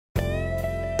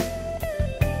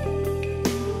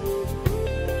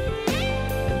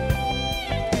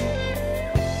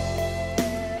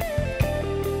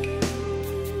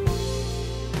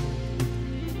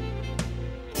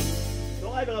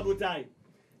Rabotai.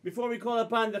 Before we call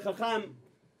upon the Chacham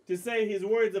to say his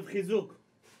words of Chizuk,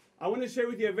 I want to share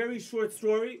with you a very short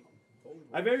story.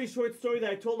 A very short story that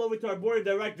I told over to our board of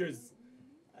directors.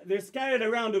 They're scattered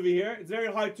around over here. It's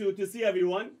very hard to see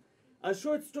everyone. A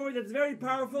short story that's very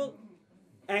powerful.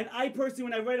 And I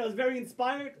personally, when I read it, I was very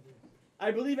inspired.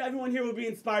 I believe everyone here will be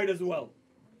inspired as well.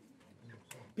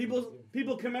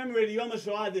 People commemorated Yom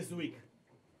HaShoah this week.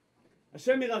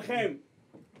 Hashem Yirachem,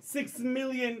 6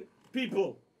 million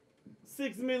people,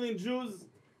 6 million Jews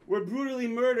were brutally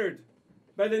murdered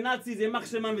by the Nazis in Yemach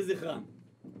Shemam v'Zichram.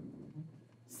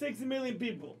 6 million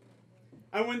people.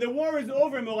 And when the war is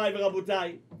over, Morai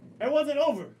v'Rabotai, it wasn't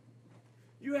over.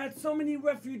 You had so many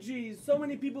refugees, so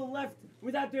many people left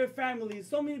without their families,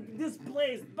 so many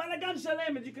displaced. Balagan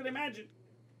Shalem, as you can imagine.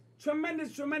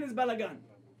 Tremendous, tremendous balagan.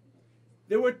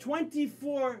 There were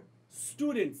 24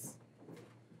 students.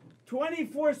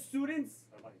 24 students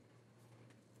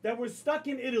that were stuck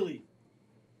in Italy.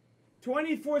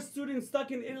 24 students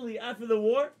stuck in Italy after the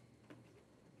war.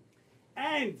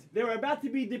 And they were about to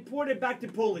be deported back to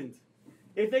Poland.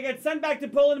 If they get sent back to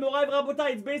Poland,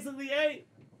 it's basically a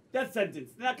death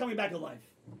sentence. They're not coming back alive.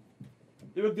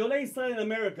 There were Gdolei Israel in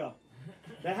America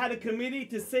that had a committee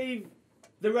to save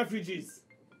the refugees.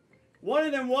 One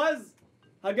of them was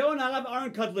Hagaon Harav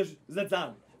Aaron Kotler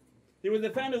Zatzal. He was the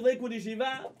founder of Lakewood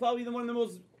Yeshiva, probably one of the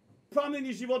most prominent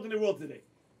yeshivot in the world today.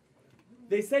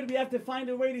 They said we have to find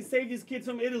a way to save these kids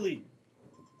from Italy.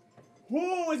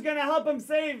 Who is going to help them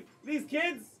save these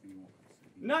kids?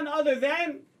 None other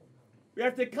than we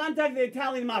have to contact the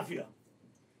Italian mafia.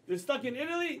 They're stuck in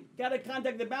Italy, got to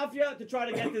contact the mafia to try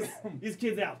to get these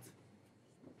kids out.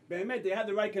 They had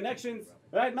the right connections,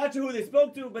 right? Not sure who they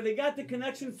spoke to, but they got the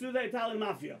connections to the Italian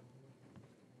mafia.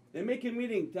 They make a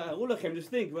meeting. Just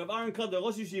think, Rav Aaron Kotler,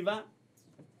 Rosh Yeshiva,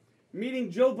 meeting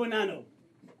Joe Bonanno.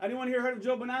 Anyone here heard of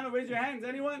Joe Bonanno? Raise your hands.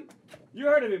 Anyone? You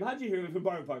heard of him. How'd you hear of him from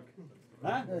Borough Park?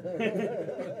 Huh?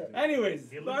 Anyways,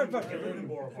 Borough Park.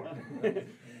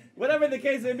 Whatever the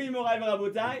case may be, Morai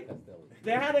v'Rabotai,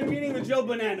 they had a meeting with Joe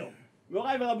Bonanno.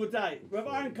 Morai v'Rabotai, Rav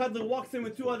Aaron Kotler walks in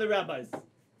with 2 other rabbis.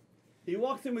 He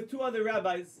walks in with 2 other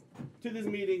rabbis to this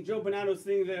meeting. Joe Bonanno's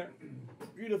sitting there,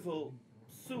 beautiful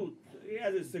suit. He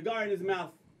has a cigar in his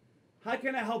mouth. How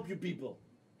can I help you people?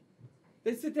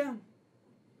 They sit down.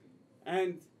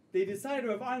 And they decide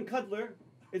Rav Aaron Kotler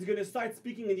is going to start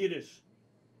speaking in Yiddish.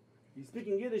 He's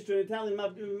speaking Yiddish to an Italian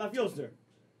mafioso.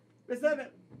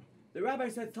 The rabbi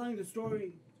starts telling the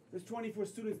story. There's 24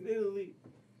 students in Italy.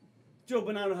 Joe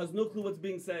Bonanno has no clue what's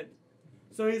being said.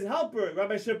 So his helper,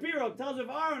 Rabbi Shapiro, tells Rav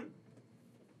Aaron,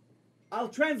 I'll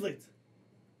translate.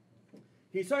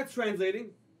 He starts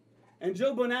translating, and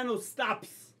Joe Bonanno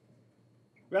stops.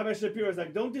 Rabbi Shapiro is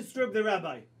like, don't disturb the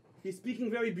rabbi. He's speaking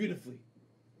very beautifully.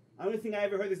 I don't think I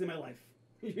ever heard this in my life.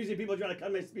 Usually people try to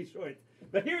cut my speech short.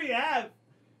 But here you have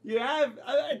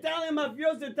Italian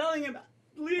mafioso telling him,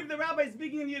 leave the rabbi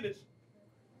speaking in Yiddish.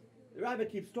 The rabbi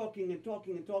keeps talking and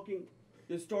talking and talking.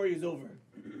 The story is over.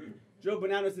 Joe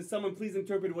Bonanno says, someone please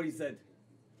interpret what he said.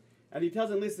 And he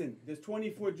tells him, listen, there's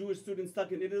 24 Jewish students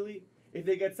stuck in Italy. If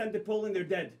they get sent to Poland, they're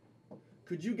dead.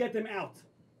 Could you get them out?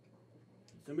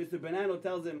 So Mr. Bonanno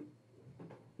tells him,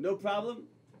 no problem.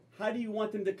 How do you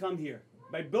want them to come here?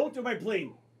 By boat or by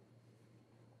plane?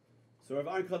 So Rav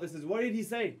Aaron Kotler says, what did he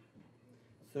say?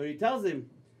 So he tells him,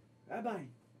 Rabbi,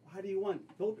 how do you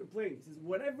want? Boat or plane? He says,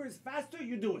 whatever is faster,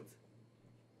 you do it.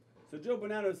 So Joe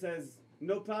Bonanno says,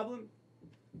 no problem.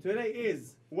 Today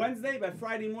is Wednesday. By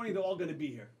Friday morning, they're all going to be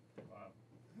here. Wow.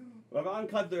 Rav Aaron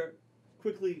Kotler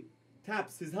quickly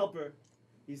taps his helper.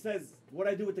 He says, what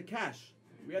do I do with the cash?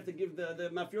 We have to give the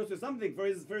mafioso something for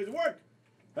his work.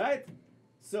 Right?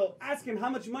 So ask him how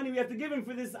much money we have to give him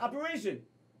for this operation.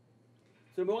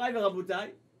 So Morai v'Rabotai,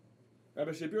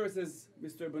 Rabbi Shapiro says,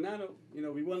 Mr. Bonanno,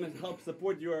 we want to help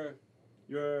support your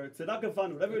tzedakah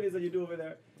fund, whatever it is that you do over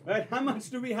there. Right? How much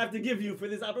do we have to give you for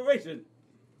this operation?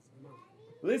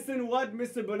 Listen what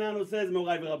Mr. Bonanno says,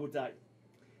 Morai v'Rabotai.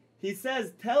 He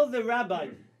says, tell the rabbi,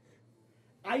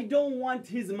 I don't want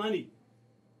his money.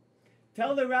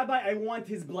 Tell the rabbi I want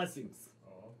his blessings.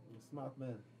 Oh, smart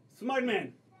man. Smart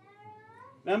man.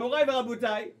 Now, Morai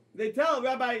v'Rabotai, they tell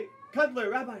Rabbi Kotler,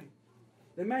 Rabbi,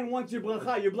 the man wants your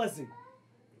bracha, your blessing.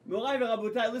 Morai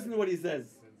v'Rabotai, listen to what he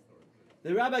says.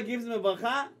 The rabbi gives him a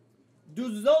bracha, du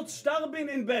sollst sterben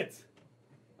in bet.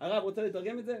 הרב, רוצה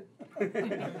לתרגם את זה?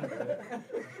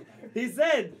 He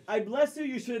said, I bless you,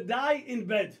 you should die in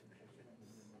bed.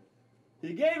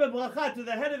 He gave a bracha to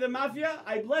the head of the mafia,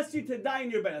 I bless you to die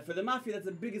in your bed. For the mafia, that's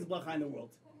the biggest bracha in the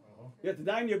world. You have to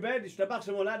die in your bed, Yishtabach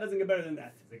Shemolad doesn't get better than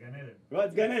that. It's Gan Eden. Right,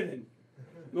 it's Gan Eden.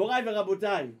 Morai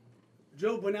v'Rabotai,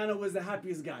 Joe Bonanno was the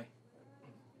happiest guy.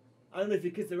 I don't know if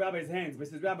he kissed the rabbi's hands, but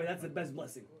he says, Rabbi, that's the best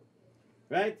blessing.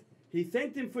 Right? He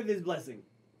thanked him for this blessing.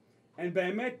 And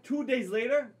Be'emet, 2 days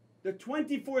later, the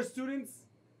 24 students,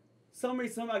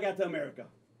 somehow got to America.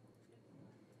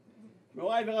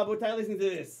 Meirov and Rabotai, listen to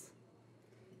this.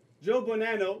 Joe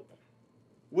Bonanno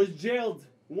was jailed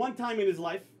one time in his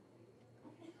life.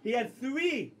 He had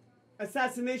 3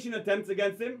 assassination attempts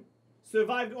against him,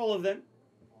 survived all of them,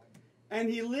 and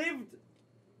he lived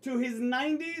to his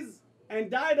 90s and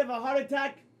died of a heart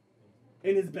attack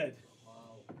in his bed.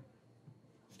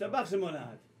 Shtabach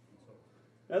Shemonad.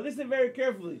 Now listen very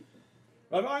carefully.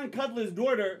 Rav Aaron Kudler's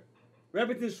daughter,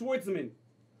 Rebbetzin Schwartzman,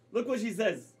 look what she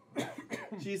says.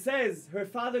 She says her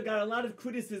father got a lot of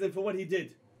criticism for what he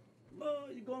did. Oh,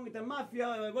 you're going with the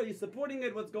mafia, what, you're supporting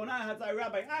it, what's going on, how a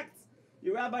rabbi acts.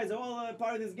 Your rabbis are all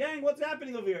part of this gang, what's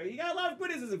happening over here? He got a lot of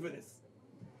criticism for this.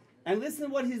 And listen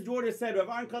what his daughter said, Rav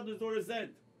Aaron Kudler's daughter said.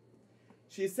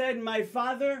 She said, my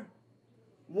father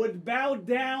would bow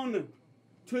down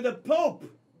to the Pope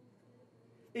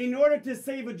in order to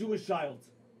save a Jewish child.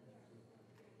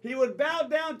 He would bow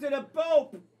down to the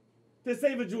Pope to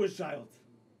save a Jewish child.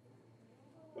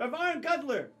 Rav Aaron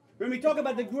Kudler, when we talk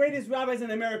about the greatest rabbis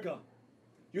in America,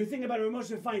 you think about Rav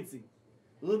Moshe Feinstein,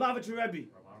 Lubavitcher Rebbe,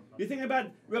 you think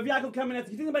about Rav Yaakov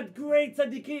Kamenetsky, you think about great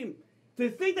tzaddikim. To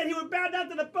think that he would bow down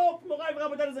to the Pope, Morai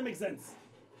Rabbi, that doesn't make sense.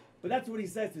 But that's what he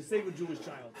says, to save a Jewish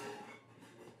child.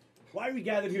 Why are we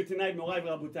gathered here tonight, Morai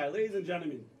Rabbi? Ladies and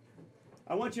gentlemen,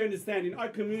 I want you to understand, in our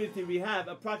community we have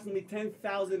approximately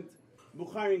 10,000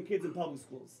 Bukharian kids in public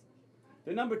schools.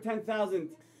 The number 10,000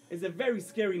 is a very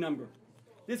scary number.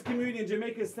 This community in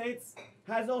Jamaica Estates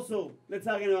has also, let's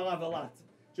talk about a lot.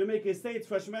 Jamaica Estates,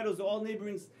 Fresh Meadows, all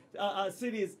neighboring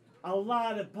cities, a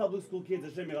lot of public school kids,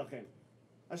 Hashem Yirachem.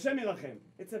 Hashem Yirachem.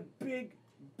 It's a big,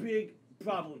 big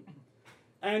problem.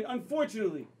 And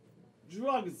unfortunately,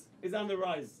 drugs is on the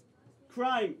rise.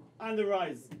 Crime on the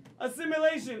rise.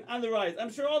 Assimilation on the rise.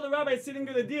 I'm sure all the rabbis sitting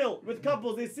here to deal with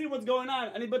couples, they see what's going on.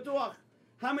 And batuach,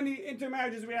 how many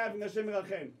intermarriages we have in Hashem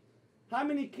Yirachem? How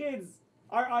many kids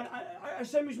are on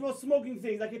Hashem Yishmo smoking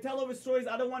things? I can tell over stories.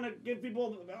 I don't want to give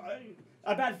people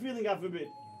a bad feeling, God forbid.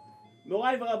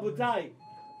 Morai v'Rabotai,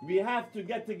 we have to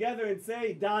get together and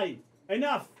say, die.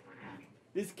 Enough.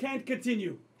 This can't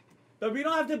continue. But we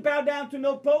don't have to bow down to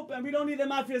no pope, and we don't need the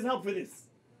mafia's help for this.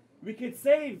 We could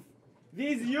save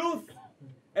these youth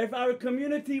if our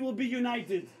community will be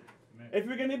united. If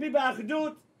we're going to be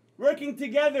b'Hidabroot, working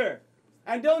together.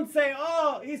 And don't say,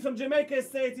 oh, he's from Jamaica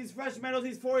Estates, he's Fresh Meadows,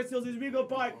 he's Forest Hills, he's Rego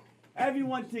Park.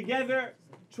 Everyone together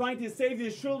trying to save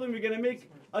these children. We're going to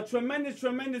make a tremendous,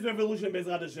 tremendous revolution,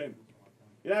 Bezrat Hashem.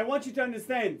 And I want you to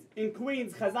understand, in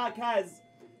Queens, Chazak has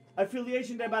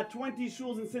affiliation to about 20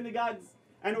 shuls and synagogues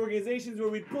and organizations where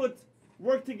we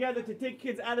work together to take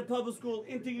kids out of public school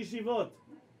into yeshivot.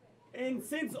 And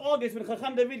since August, when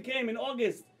Chacham David came in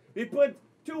August, we put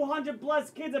 200 plus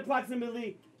kids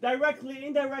approximately, directly,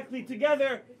 indirectly,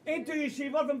 together into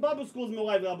yeshivot from public schools,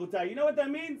 Morai v'Rabotai. You know what that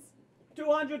means?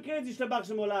 200 kids, Yishtabach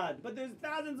Shemolad. But there's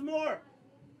thousands more.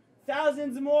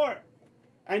 Thousands more.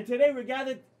 And today we're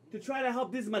gathered to try to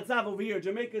help this matzav over here,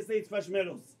 Jamaica Estates, Fresh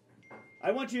Meadows.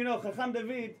 I want you to know, Chacham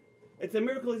David, it's a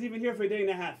miracle he's even here for a day and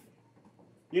a half.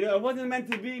 You know, it wasn't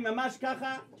meant to be mamash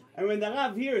kacha. And when the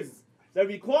Rav hears that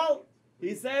we call,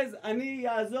 he says, Ani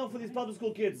Yazor for these public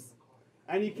school kids.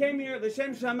 And he came here,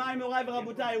 L'Shem Shamayim Morai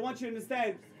v'Rabotai. I want you to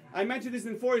understand, I mentioned this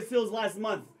in Forest Hills last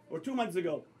month, or 2 months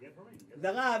ago.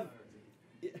 The Rav,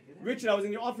 Richard, I was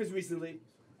in your office recently.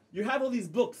 You have all these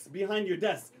books behind your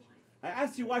desk. I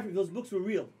asked your wife if those books were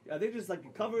real. Are they just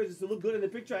like covers just to look good in the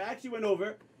picture? I actually went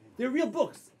over. They're real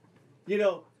books, you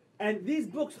know. And these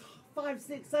books, 5,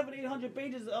 6, 7, 800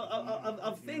 pages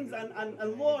of things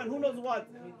and law and who knows what.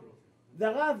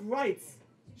 The Rav writes,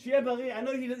 Shia Bari, I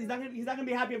know he's not going to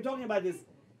be happy I'm talking about this.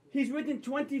 He's written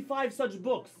 25 such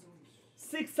books,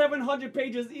 600, 700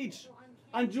 pages each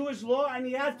on Jewish law, and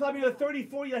he has probably another 30,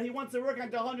 40 that he wants to work on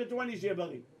to 120, Shia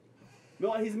Bari.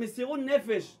 No, his Mesirut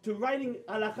Nefesh to writing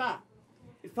halakha,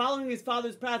 following his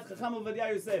father's path, Chacham Ovadia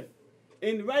Yosef,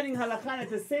 in writing halakha and at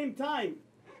the same time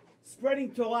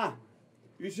spreading Torah.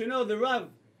 You should know the Rav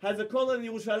has a kollel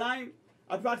in Yerushalayim,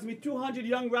 approximately 200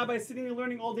 young rabbis sitting and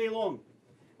learning all day long.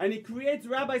 And he creates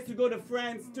rabbis to go to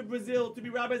France, to Brazil, to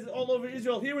be rabbis all over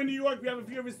Israel. Here in New York, we have a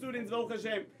few of his students, Baruch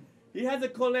Hashem. He has a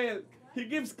kollel. He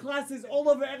gives classes all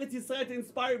over Eretz Yisrael to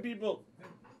inspire people.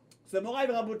 So Morai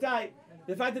v'Rabotai,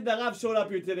 the fact that the Rav showed up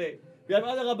here today. We have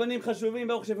other Rabbanim Chashuvim,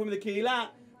 Baruch Hashem, from the Keilah.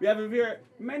 We have here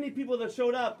many people that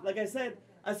showed up. Like I said,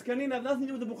 Askanin have nothing to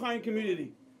do with the Bukharian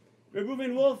community.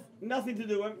 Reuven Wolf, nothing to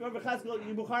do. Remember Chazkel,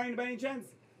 you Bukharian by any chance?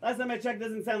 Last time I checked,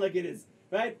 doesn't sound like it is.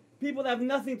 Right? People that have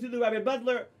nothing to do. Rabbi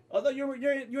Butler, Although you're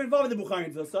involved in the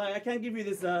Bukharin, so I can't give you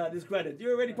this credit.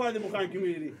 You're already part of the Bukharin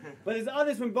community. But there's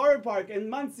others from Borough Park and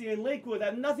Muncie and Lakewood that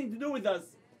have nothing to do with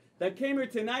us that came here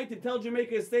tonight to tell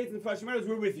Jamaica Estates and Fashmeros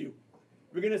we're with you.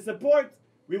 We're going to support.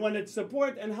 We want to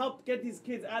support and help get these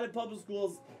kids out of public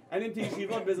schools and into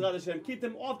yeshivot, Bezrat Hashem. Keep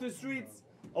them off the streets,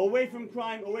 away from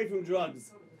crime, away from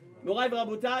drugs. Morai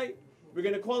v'Rabotai, we're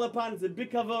going to call upon, it's a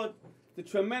big kavod, it's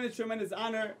a tremendous, tremendous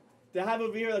honor to have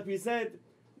over here, like we said,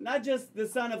 not just the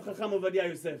son of Chacham Ovadia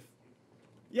Yosef.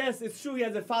 Yes, it's true he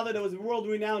has a father that was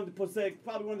world-renowned posek,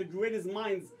 probably one of the greatest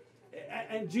minds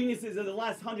and geniuses of the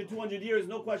last 100, 200 years,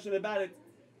 no question about it.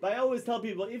 But I always tell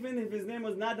people, even if his name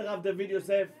was not Rav David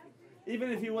Yosef,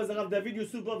 even if he was Rav David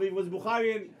Yusupov, if he was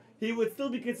Bukharian, he would still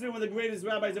be considered one of the greatest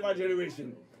rabbis of our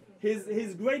generation.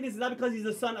 His greatness is not because he's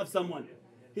the son of someone.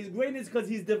 His greatness is because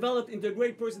he's developed into a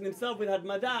great person himself with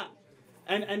Hadmada,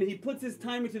 and he puts his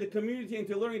time into the community and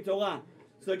to learning Torah.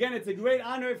 So again, it's a great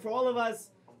honor for all of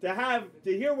us to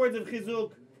hear words of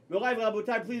Chizuk. Morai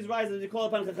v'Rabotai, please rise as we call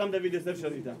upon Chacham David Yosef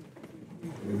Shalita.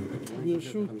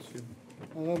 ברשות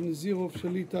הרב נזירוב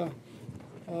שליטה,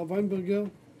 הרב ויינברגר,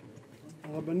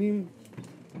 הרבנים,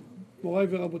 מוריי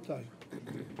ורבותיי.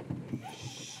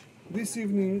 This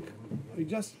evening, I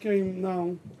just came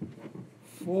now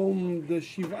from the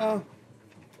Shiva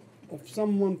of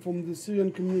someone from the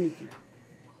Syrian community.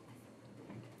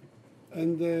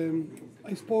 And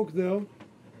I spoke there.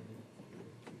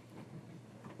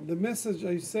 The message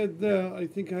I said there, I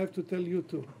think I have to tell you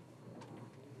too.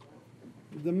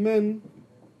 The men,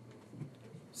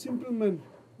 simple men,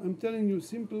 I'm telling you,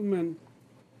 simple men,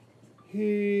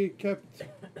 he kept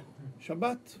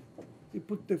Shabbat, he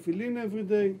put tefillin every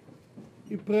day,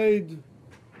 he prayed,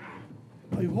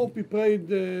 I hope he prayed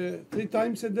 3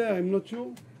 times a day, I'm not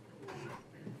sure,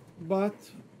 but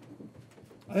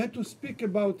I had to speak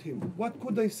about him. What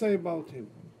could I say about him?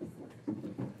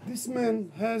 This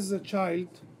man has a child,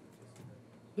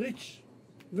 rich,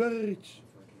 very rich,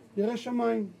 Yerei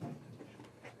Shamayim,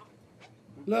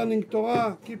 learning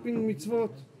Torah, keeping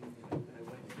mitzvot.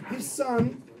 His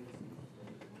son,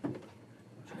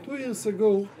 2 years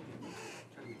ago,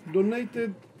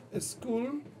 donated a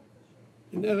school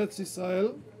in Eretz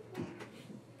Israel,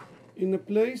 in a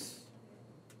place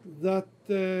that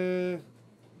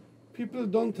people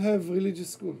don't have religious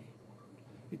school.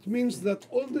 It means that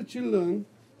all the children,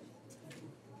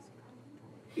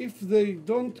 if they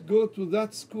don't go to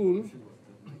that school,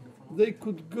 they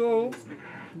could go,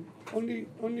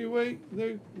 only way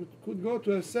they could go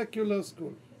to a secular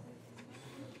school.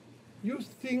 You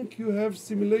think you have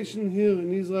simulation here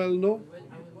in Israel? No?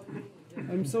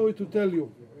 I'm sorry to tell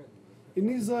you. In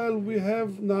Israel we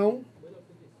have now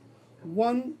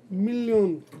 1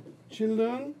 million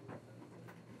children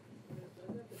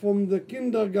from the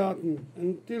kindergarten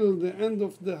until the end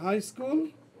of the high school.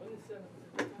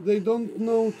 They don't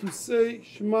know to say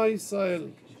Shema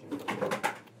Israel.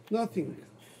 Nothing.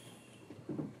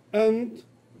 And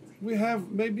we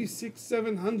have maybe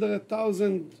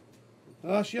 600,000-700,000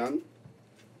 Russian,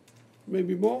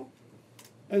 maybe more,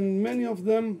 and many of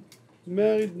them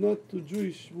married not to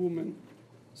Jewish women.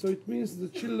 So it means the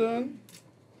children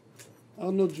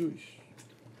are not Jewish.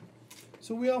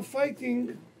 So we are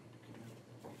fighting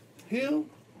here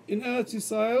in Eretz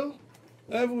Israel,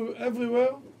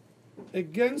 everywhere,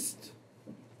 against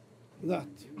that.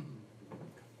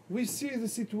 We see the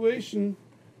situation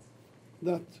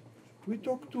that we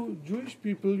talk to Jewish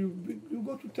people. You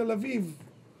go to Tel Aviv.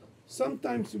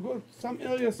 Sometimes you go to some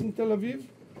areas in Tel Aviv,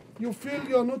 you feel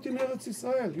you are not in Eretz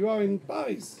Israel. You are in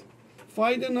Paris.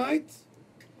 Friday night,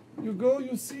 you go,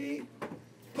 you see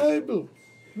terrible.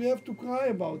 We have to cry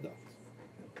about that.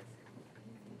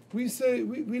 We say,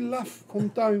 we laugh from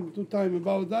time to time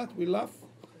about that. We laugh,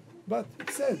 but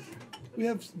it's sad. We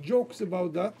have jokes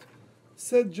about that,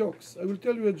 sad jokes. I will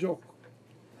tell you a joke.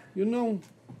 You know,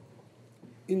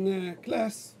 in a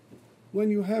class, when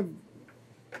you have,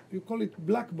 you call it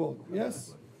blackboard,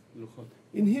 yes?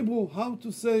 In Hebrew, how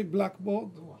to say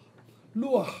blackboard?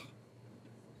 Luach.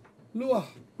 Luach,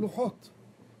 luchot.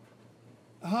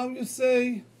 How you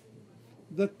say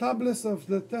the tablets of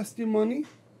the testimony?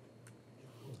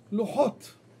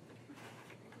 Luchot.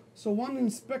 So one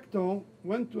inspector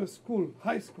went to a school,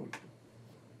 high school,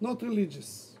 not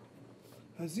religious.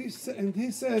 And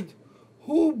he said,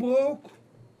 who broke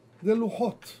the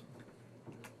luchot?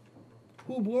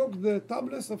 Who broke the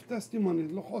tablets of testimony,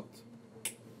 luchot?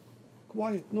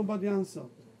 Quiet, nobody answered.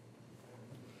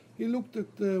 He looked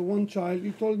at one child,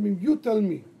 he told me, you tell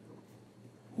me,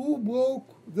 who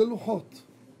broke the luchot?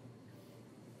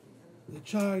 The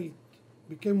child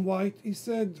became white. He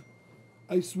said,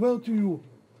 I swear to you,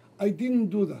 I didn't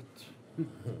do that.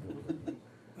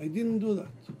 I didn't do that.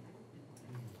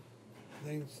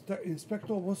 The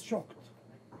inspector was shocked.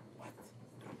 What?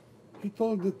 He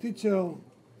told the teacher,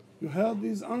 you heard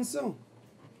his answer?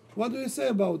 What do you say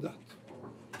about that?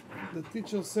 The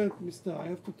teacher said, Mister, I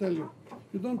have to tell you,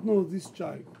 you don't know this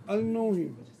child. I know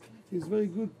him. He's a very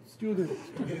good student.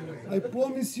 I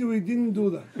promise you he didn't do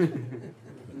that.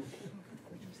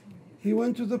 He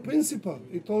went to the principal.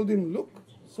 He told him, look,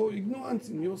 so ignorance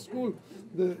in your school.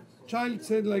 The child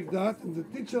said like that, and the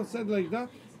teacher said like that.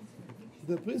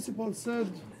 The principal said,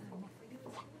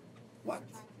 what?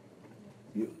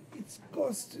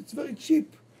 It's very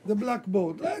cheap, the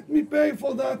blackboard. Let me pay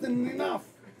for that and enough.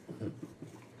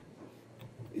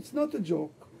 It's not a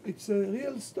joke. It's a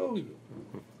real story.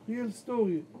 Real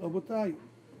story, Rabotai.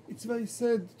 It's very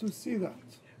sad to see that.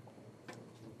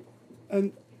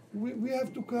 And we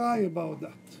have to cry about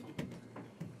that.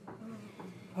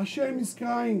 Hashem is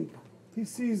crying. He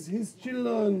sees his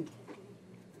children.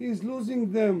 He is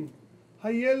losing them.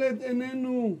 Hayeled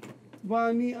enenu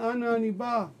va'ani ana ani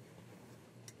ba.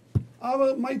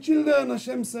 My children,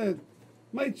 Hashem said.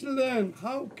 My children,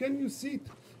 how can you sit?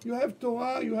 You have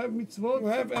Torah, you have mitzvot, you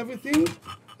have everything,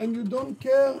 and you don't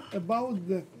care about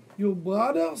your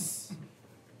brothers?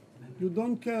 You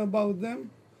don't care about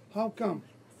them? How come?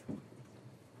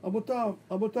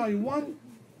 Abotai, one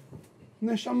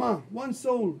neshama, one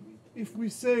soul, if we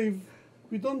save,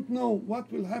 we don't know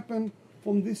what will happen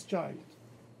from this child.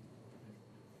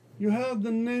 You heard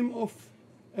the name of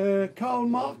Karl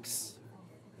Marx?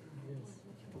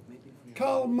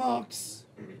 Karl Marx,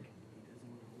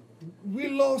 we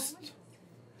lost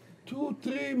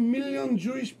 2-3 million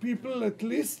Jewish people at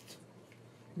least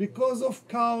because of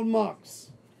Karl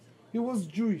Marx. He was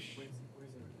Jewish,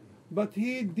 but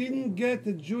he didn't get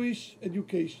a Jewish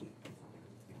education.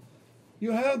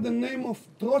 You heard the name of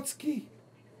Trotsky?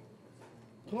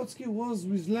 Trotsky was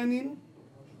with Lenin,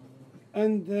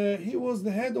 and he was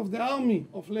the head of the army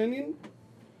of Lenin.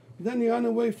 Then he ran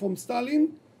away from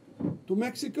Stalin to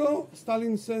Mexico.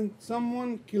 Stalin sent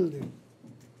someone, killed him.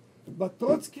 But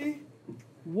Trotsky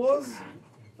was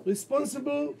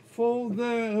responsible for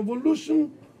the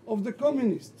revolution of the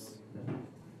communists.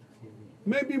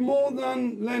 Maybe more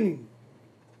than Lenin.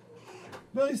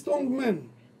 Very strong man.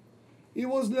 He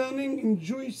was learning in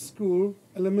Jewish school,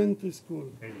 elementary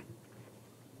school.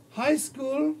 High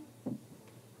school,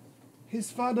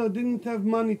 his father didn't have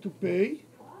money to pay.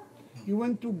 He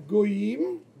went to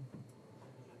Goyim,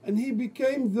 and he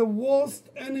became the worst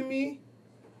enemy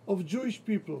of Jewish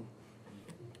people.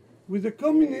 With the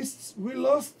communists, we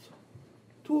lost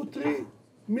 2-3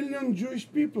 million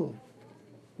Jewish people.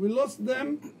 We lost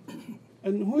them,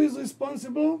 and who is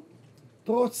responsible?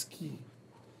 Trotsky.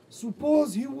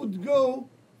 Suppose he would go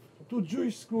to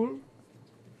Jewish school,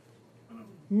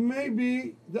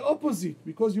 maybe the opposite,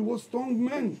 because he was a strong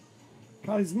man,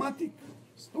 charismatic,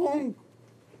 strong.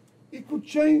 He could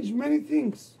change many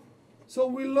things. So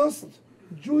we lost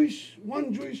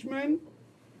one Jewish man,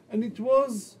 and it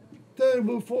was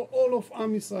terrible for all of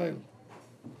Am Yisrael.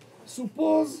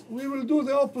 Suppose we will do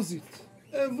the opposite.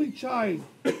 Every child,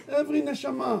 every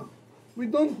neshama, we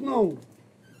don't know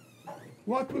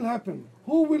what will happen.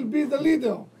 Who will be the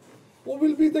leader? Who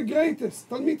will be the greatest?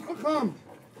 Talmid Chacham.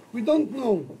 We don't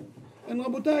know. And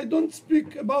Rabotai, I don't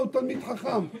speak about Talmid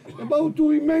Chacham, about to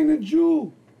remain a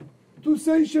Jew, to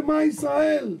say Shema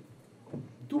Yisrael,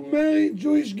 to marry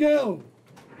Jewish girl.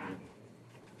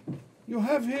 You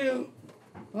have here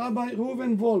Rabbi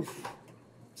Reuven Wolf,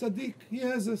 Tzaddik. He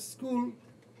has a school,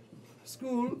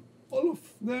 all of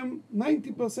them,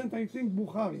 90% I think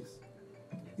Bukharis.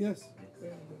 Yes.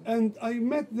 And I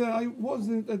met there, I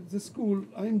wasn't at the school,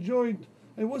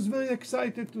 I was very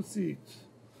excited to see it.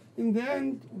 In the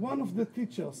end, one of the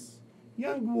teachers,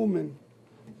 young woman,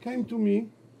 came to me.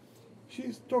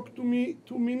 She talked to me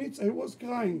 2 minutes, I was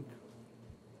crying.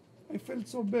 I felt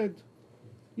so bad.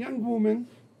 Young woman,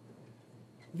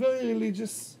 very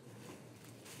religious.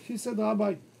 She said,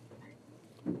 Rabbi,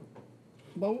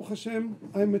 Baruch Hashem,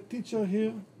 I'm a teacher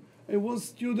here. I was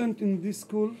student in this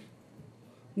school.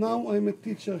 Now I'm a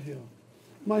teacher here.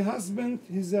 My husband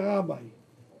is a rabbi.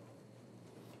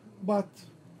 But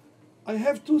I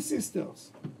have 2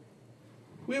 sisters.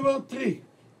 We were 3.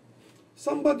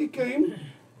 Somebody came,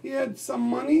 he had some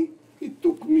money, he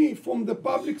took me from the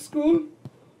public school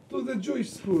to the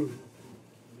Jewish school.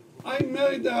 I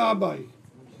married a rabbi.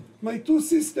 My 2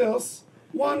 sisters,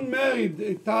 one married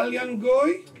Italian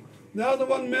goy, the other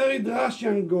one married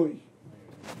Russian goy.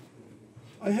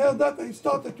 I heard that, I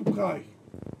started to cry.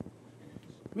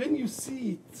 When you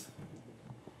see it,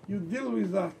 you deal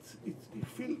with that. You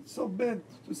feel so bad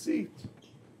to see it.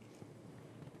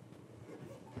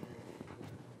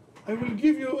 I will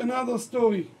give you another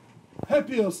story,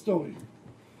 happier story.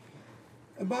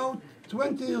 About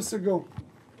 20 years ago,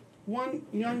 one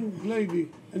young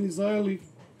lady, an Israeli,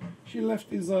 she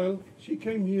left Israel, she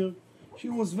came here, she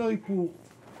was very poor.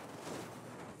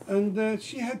 And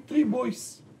she had 3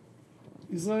 boys,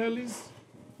 Israelis,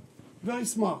 very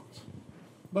smart.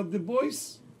 But the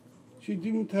boys, she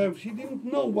didn't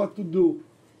know what to do,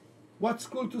 what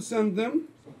school to send them,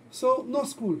 so no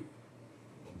school.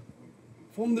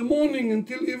 From the morning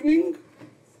until evening,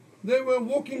 they were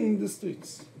walking in the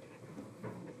streets.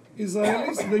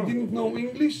 Israelis, they didn't know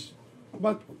English,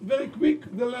 but very quick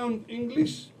they learned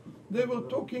English. They were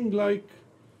talking like,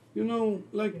 you know,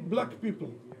 like black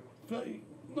people. Very,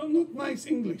 not nice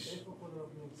English.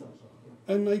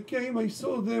 And I came, I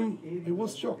saw them, I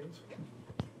was shocked.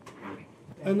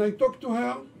 And I talked to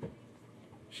her.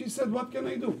 She said, what can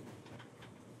I do?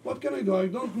 What can I do? I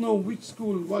don't know which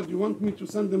school. What, you want me to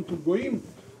send them to Goyim?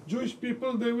 Jewish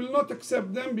people, they will not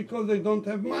accept them because they don't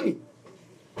have money.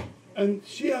 And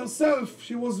she herself,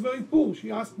 she was very poor.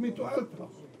 She asked me to help her.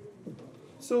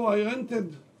 So I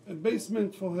rented a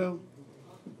basement for her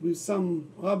with some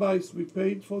rabbis. We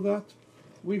paid for that.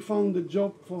 We found a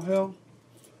job for her.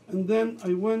 And then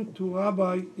I went to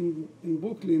Rabbi in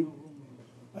Brooklyn.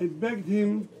 I begged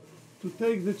him to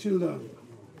take the children.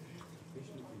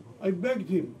 I begged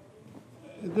him.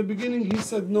 At the beginning he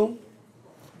said no.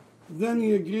 Then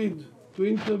he agreed to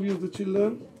interview the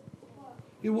children.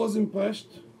 He was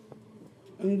impressed.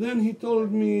 And then he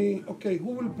told me, okay,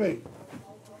 who will pay?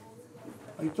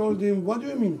 I told him, what do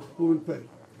you mean, who will pay?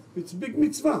 It's big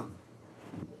mitzvah.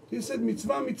 He said,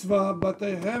 mitzvah, but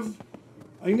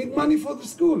I need money for the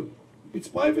school. It's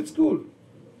private school.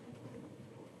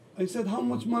 I said, how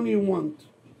much money you want?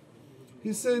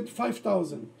 He said,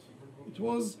 5,000. It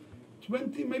was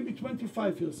 20, maybe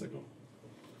 25 years ago.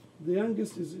 The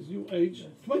youngest is your age,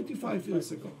 25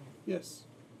 years ago, yes.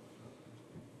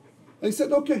 I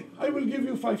said, okay, I will give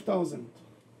you 5,000.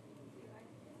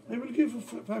 I will give you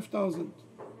 5,000.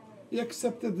 He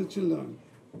accepted the children.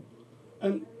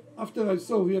 And after I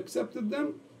saw he accepted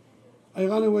them, I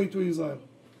ran away to Israel.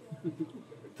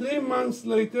 3 months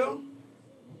later,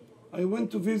 I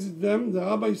went to visit them. The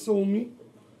rabbi saw me.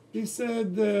 He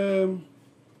said,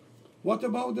 what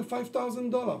about the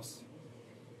 $5,000?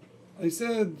 I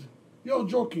said, you're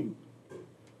joking.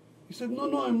 He said,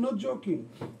 no, I'm not joking.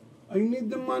 I need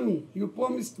the money. You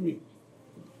promised me.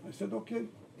 I said, okay.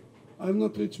 I'm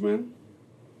not rich man.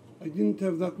 I didn't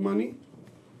have that money.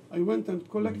 I went and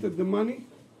collected the money.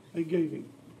 I gave him.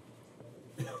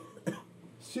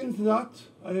 Since that,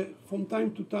 from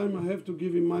time to time, I have to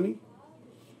give him money.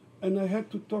 And I had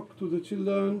to talk to the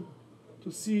children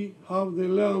to see how they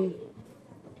learn.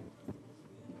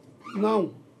 Now,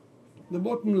 the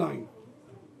bottom line.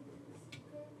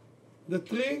 The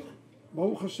 3,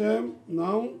 Baruch Hashem,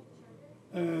 now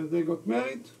they got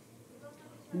married.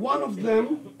 One of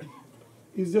them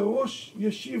is a Rosh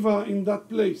Yeshiva in that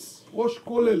place, Rosh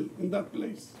Kollel in that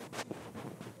place.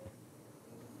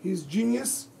 He's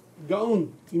genius,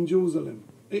 Gaon in Jerusalem,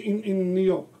 in New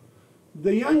York.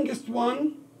 The youngest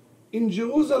one in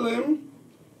Jerusalem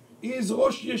is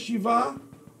Rosh Yeshiva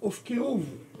of Kiruv,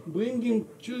 bringing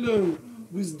children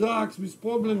with drugs, with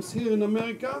problems here in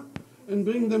America, and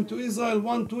bring them to Israel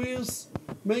 1-2 years,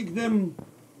 make them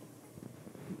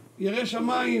Yerei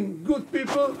Shamayim, good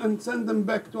people, and send them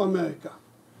back to America.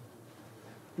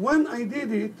 When I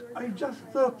did it, I just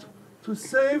thought to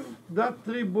save that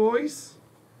 3 boys,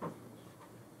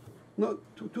 not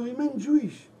to remain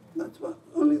Jewish. That's what,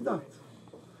 only that.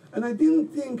 And I didn't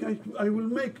think I will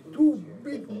make 2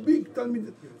 big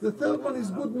Talmidei. The third one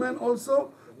is good man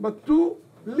also, but 2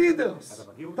 leaders,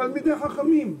 Talmidei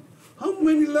Chachamim. How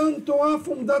many learn Torah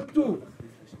from that 2?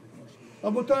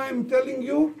 Rabotai, I'm telling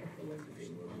you,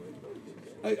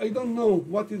 I don't know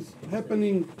what is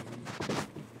happening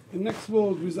in next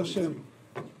world with Hashem,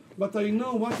 but I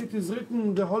know what it is written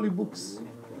in the holy books.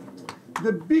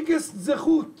 The biggest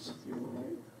zechut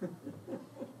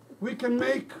we can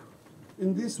make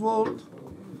in this world,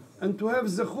 and to have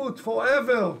zechut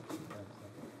forever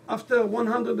after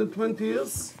 120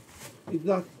 years, is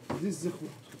that this zechut,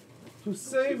 to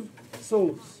save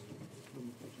souls.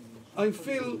 I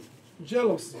feel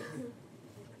jealous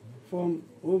from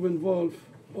Reuven Wolf,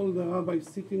 all the rabbis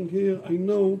sitting here. I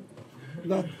know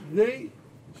that they,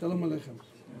 Shalom Aleichem,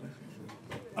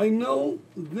 I know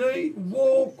they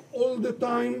work all the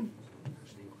time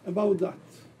about that.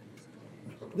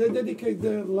 They dedicate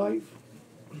their life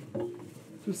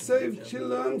to save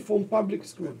children from public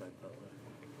school.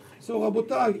 So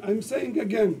Rabotai, I'm saying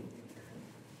again,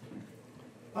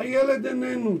 הילד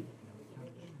איננו,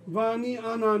 ואני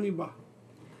אנה אני בא.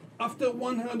 after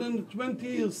 120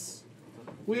 years,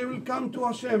 we will come to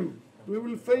Hashem. We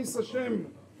will face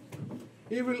Hashem.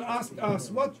 He will ask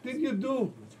us, what did you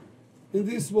do in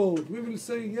this world? We will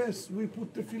say, yes, we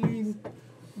put tefillin,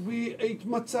 we ate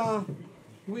matzah,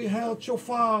 we heard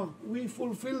shofar, we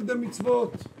fulfilled the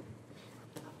mitzvot.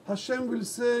 Hashem will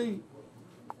say,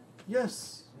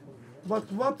 yes,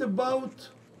 but what about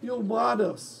your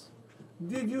brothers?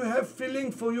 Did you have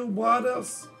feeling for your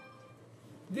brothers?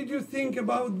 Did you think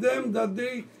about them, that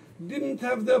they didn't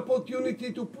have the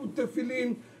opportunity to put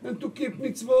tefillin and to keep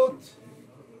mitzvot?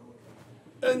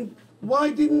 And why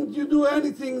didn't you do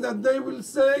anything that they will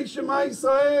say, Shema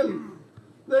Israel?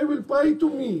 They will pray to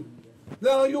me. They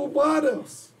are your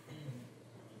brothers.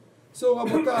 So,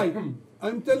 Rabotai,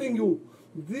 I'm telling you,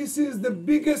 this is the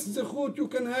biggest zechut you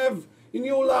can have in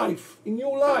your life. In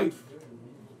your life.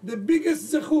 The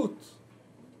biggest zechut.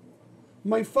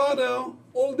 My father,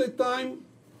 all the time,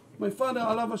 my father,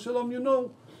 alav hashalom, you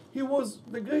know, he was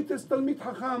the greatest Talmid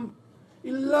Chacham. He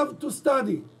loved to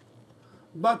study.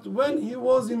 But when he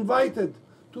was invited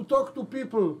to talk to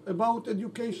people about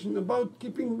education, about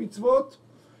keeping mitzvot,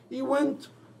 he went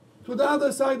to the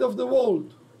other side of the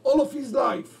world, all of his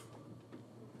life.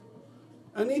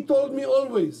 And he told me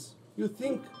always, you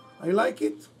think I like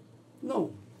it?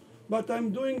 No. But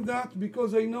I'm doing that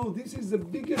because I know this is the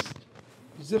biggest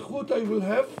zechut I will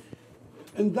have,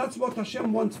 and that's what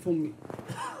Hashem wants from me.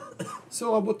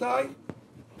 So, Rabotai,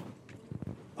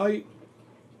 I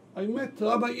met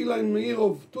Rabbi Ilan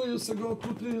Meirov 3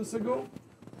 years ago,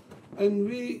 and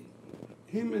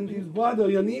him and his brother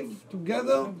Yaniv,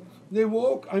 together, they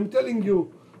walk. I'm telling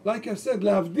you, like I said,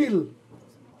 Lehavdil,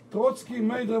 Trotsky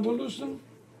made revolution.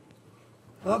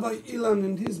 Rabbi Ilan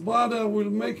and his brother will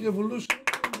make revolution in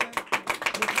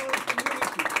the whole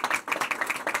community.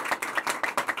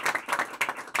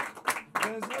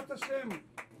 Be'ezrat Hashem,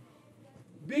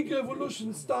 big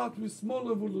revolution start with small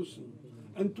revolution.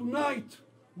 And tonight,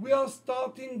 we are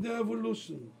starting the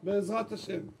revolution. Be'ezrat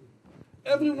Hashem.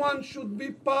 Everyone should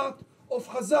be part of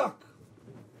Hazak.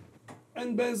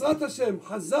 And Be'ezrat Hashem,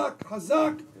 Hazak,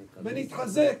 Hazak,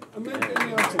 ונתחזק. אמן כן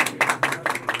יהיה רצון.